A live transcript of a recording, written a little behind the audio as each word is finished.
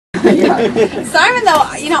Simon,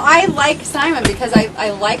 though, you know, I like Simon because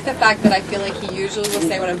I like the fact that I feel like he usually will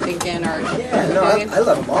say what I'm thinking or. Yeah, no, I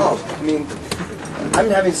love them all. I mean, I'm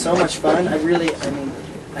having so much fun. I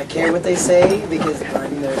care what they say because I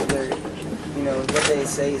mean, they're you know, what they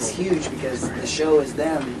say is huge because the show is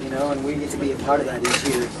them, you know, and we get to be a part of that each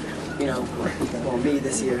year. You know, well, me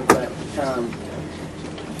this year, but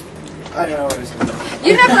I don't know where I was going.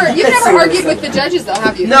 You've never argued with the judges, though,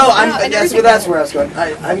 have you? No, that's where I was going.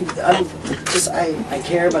 I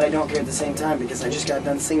care, but I don't care at the same time because I just got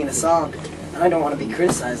done singing a song, and I don't want to be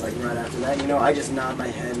criticized like right after that. You know, I just nod my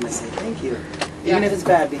head and I say thank you, even if it's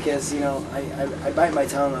bad, because you know I bite my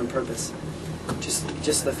tongue on purpose.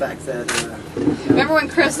 Just the fact that. Remember when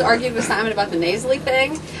Chris argued with Simon about the nasally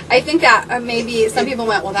thing? I think that maybe some people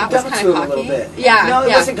went, well, that was kind of cocky. A little bit. Yeah. No, it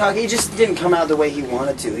wasn't cocky. He just didn't come out the way he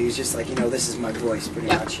wanted to. He was just like, you know, this is my voice, pretty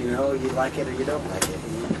much. You know, you like it or you don't like it.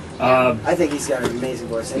 You know? I think he's got an amazing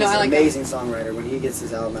voice. And he's an amazing songwriter. When he gets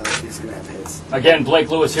his album out, he's gonna have hits. Again, Blake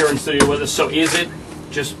Lewis here in studio with us. So is it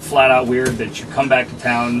just flat out weird that you come back to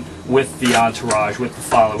town with the entourage, with the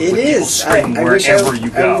following, with people screaming wherever you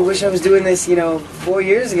go? I wish I was doing this, you know, 4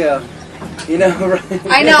 years ago. You know, right?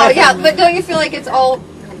 I know, yeah, but don't you feel like it's all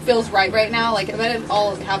feels right now? Like, but it's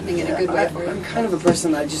all happening in a good way for you? I'm kind of a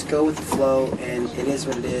person that I just go with the flow, and it is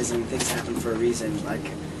what it is, and things happen for a reason.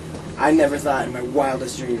 Like, I never thought in my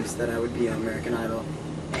wildest dreams that I would be on American Idol.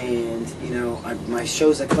 And, you know, my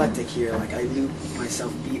show's eclectic here. Like, I loop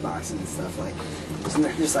myself beatboxing and stuff. Like,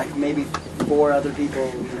 there's like maybe 4 other people,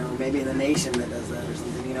 you know, maybe in the nation that does that or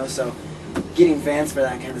something, you know. So getting fans for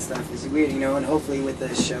that kind of stuff is weird, you know. And hopefully with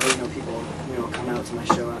this show, you know, people, you know, come out to my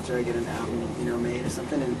show after I get an album, you know, made or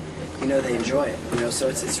something, and, you know, they enjoy it, you know. So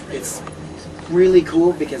it's really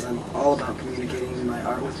cool because I'm all about communicating my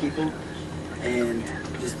art with people, and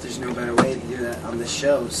just, there's no better way to do that on this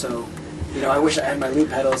show. So, you know, I wish I had my loop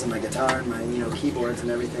pedals and my guitar and my, you know, keyboards and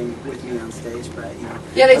everything with me on stage, but, you know.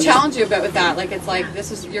 Yeah, they challenge you a bit with that. Like, it's like,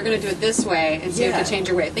 you're going to do it this way, and so you have to change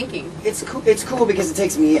your way of thinking. It's cool because it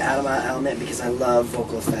takes me out of my element because I love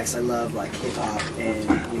vocal effects. I love, like, hip-hop and,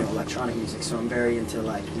 you know, electronic music, so I'm very into,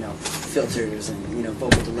 like, you know, filters and, you know,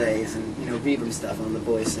 vocal delays and, you know, reverb stuff on the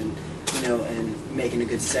voice and, you know, and making a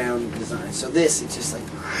good sound design. So this, it's just like,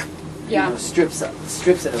 you know, strips it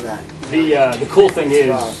of that. The cool thing is,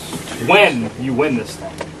 when you win this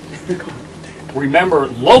thing, remember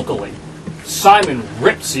locally, Simon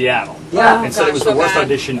ripped Seattle and said it was the worst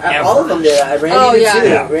audition ever. All of them did. Randy did too.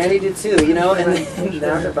 Yeah. Randy did too. You know, and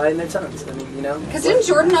now they're biting their tongues. I mean, you know. Because didn't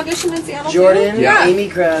Jordan audition in Seattle? Jordan, Amy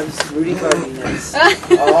Krabs, Rudy Cardenas,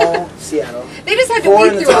 all Seattle. They just had to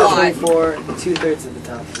weed through a lot. 4 in the top 24, 2/3 of the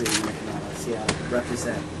top 3 American Idol. Seattle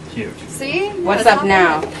represent. Huge. See? What's up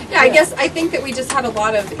now? Yeah, I think that we just had a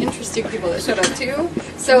lot of interesting people that showed up too.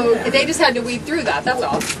 So they just had to weed through that, that's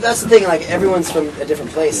all. That's the thing, like everyone's from a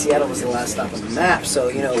different place. Seattle was the last stop on the map, so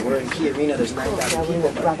you know, we're in Key Arena, there's 9,000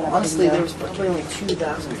 people, but honestly there was probably only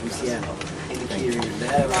 2,000 from Seattle in the Key Arena. They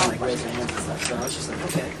had everyone like raise their hands and stuff, so I was just like,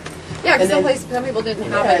 okay. Yeah, because some people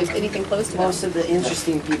didn't have anything close to them. Most of the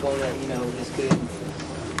interesting people that, you know, is good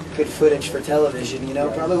footage for television, you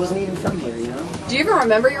know, probably wasn't even from here, you know. Do you even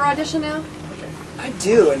remember your audition now? I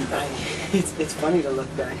do, and it's funny to look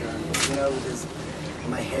back on it, you know, because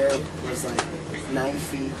my hair was like 9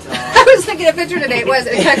 feet tall. I was thinking a picture today, it was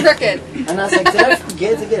kind of crooked. And I was like, did I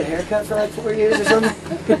forget to get a haircut for like 4 years or something?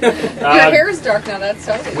 Your hair is dark now, that's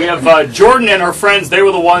totally. We have Jordan and her friends, they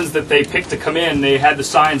were the ones that they picked to come in. They had the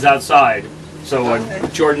signs outside. So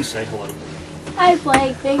Jordan, say hello. Hi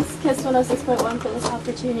Blake, thanks Kiss 106.1 for this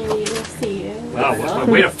opportunity to see you. Wow, what's my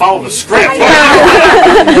way to follow the script? Is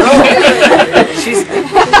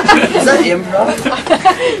that improv?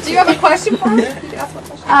 Do you have a question for me?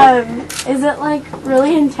 Is it like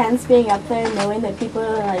really intense being up there knowing that people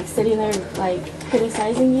are like sitting there like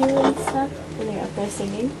criticizing you and stuff when you're up there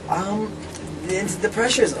singing? The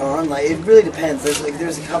pressure's on, like it really depends.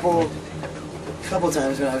 There's a couple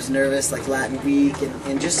times when I was nervous, like Latin Week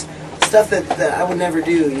and just stuff that I would never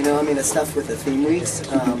do, you know. I mean, the stuff with the theme weeks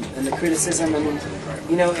and the criticism. I mean,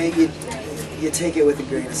 you know, you take it with a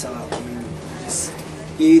grain of salt. I mean,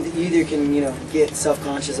 you either can, you know, get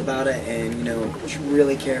self-conscious about it and, you know,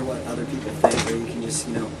 really care what other people think, or you can just,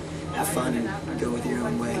 you know, have fun and go with your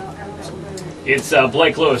own way. It's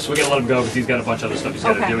Blake Lewis. We gotta let him go because he's got a bunch of other stuff he's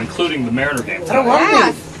got to do, including the Mariner game. I don't want to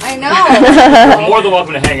leave. I know. You're more than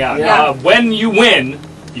welcome to hang out. Yeah. When you win,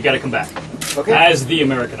 you got to come back. Okay. As the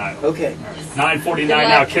American Idol. Okay. 9:49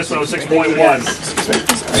 now. Kiss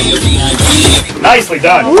 106.1. Nicely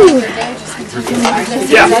done.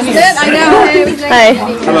 Yeah. I know. Hi.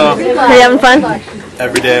 Hello. Are you having fun?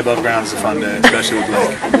 Every day above ground is a fun day, especially with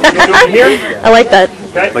Blake. I like that.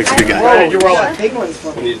 Okay? Mike's a good guy. Hey, you're welcome. Big ones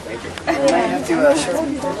for me. Thank you. I might have to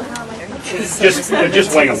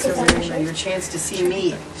Just wing them. Your chance to see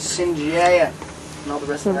me, Sinjaya, and all the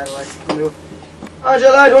rest of that. I like to do.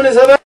 July 27th.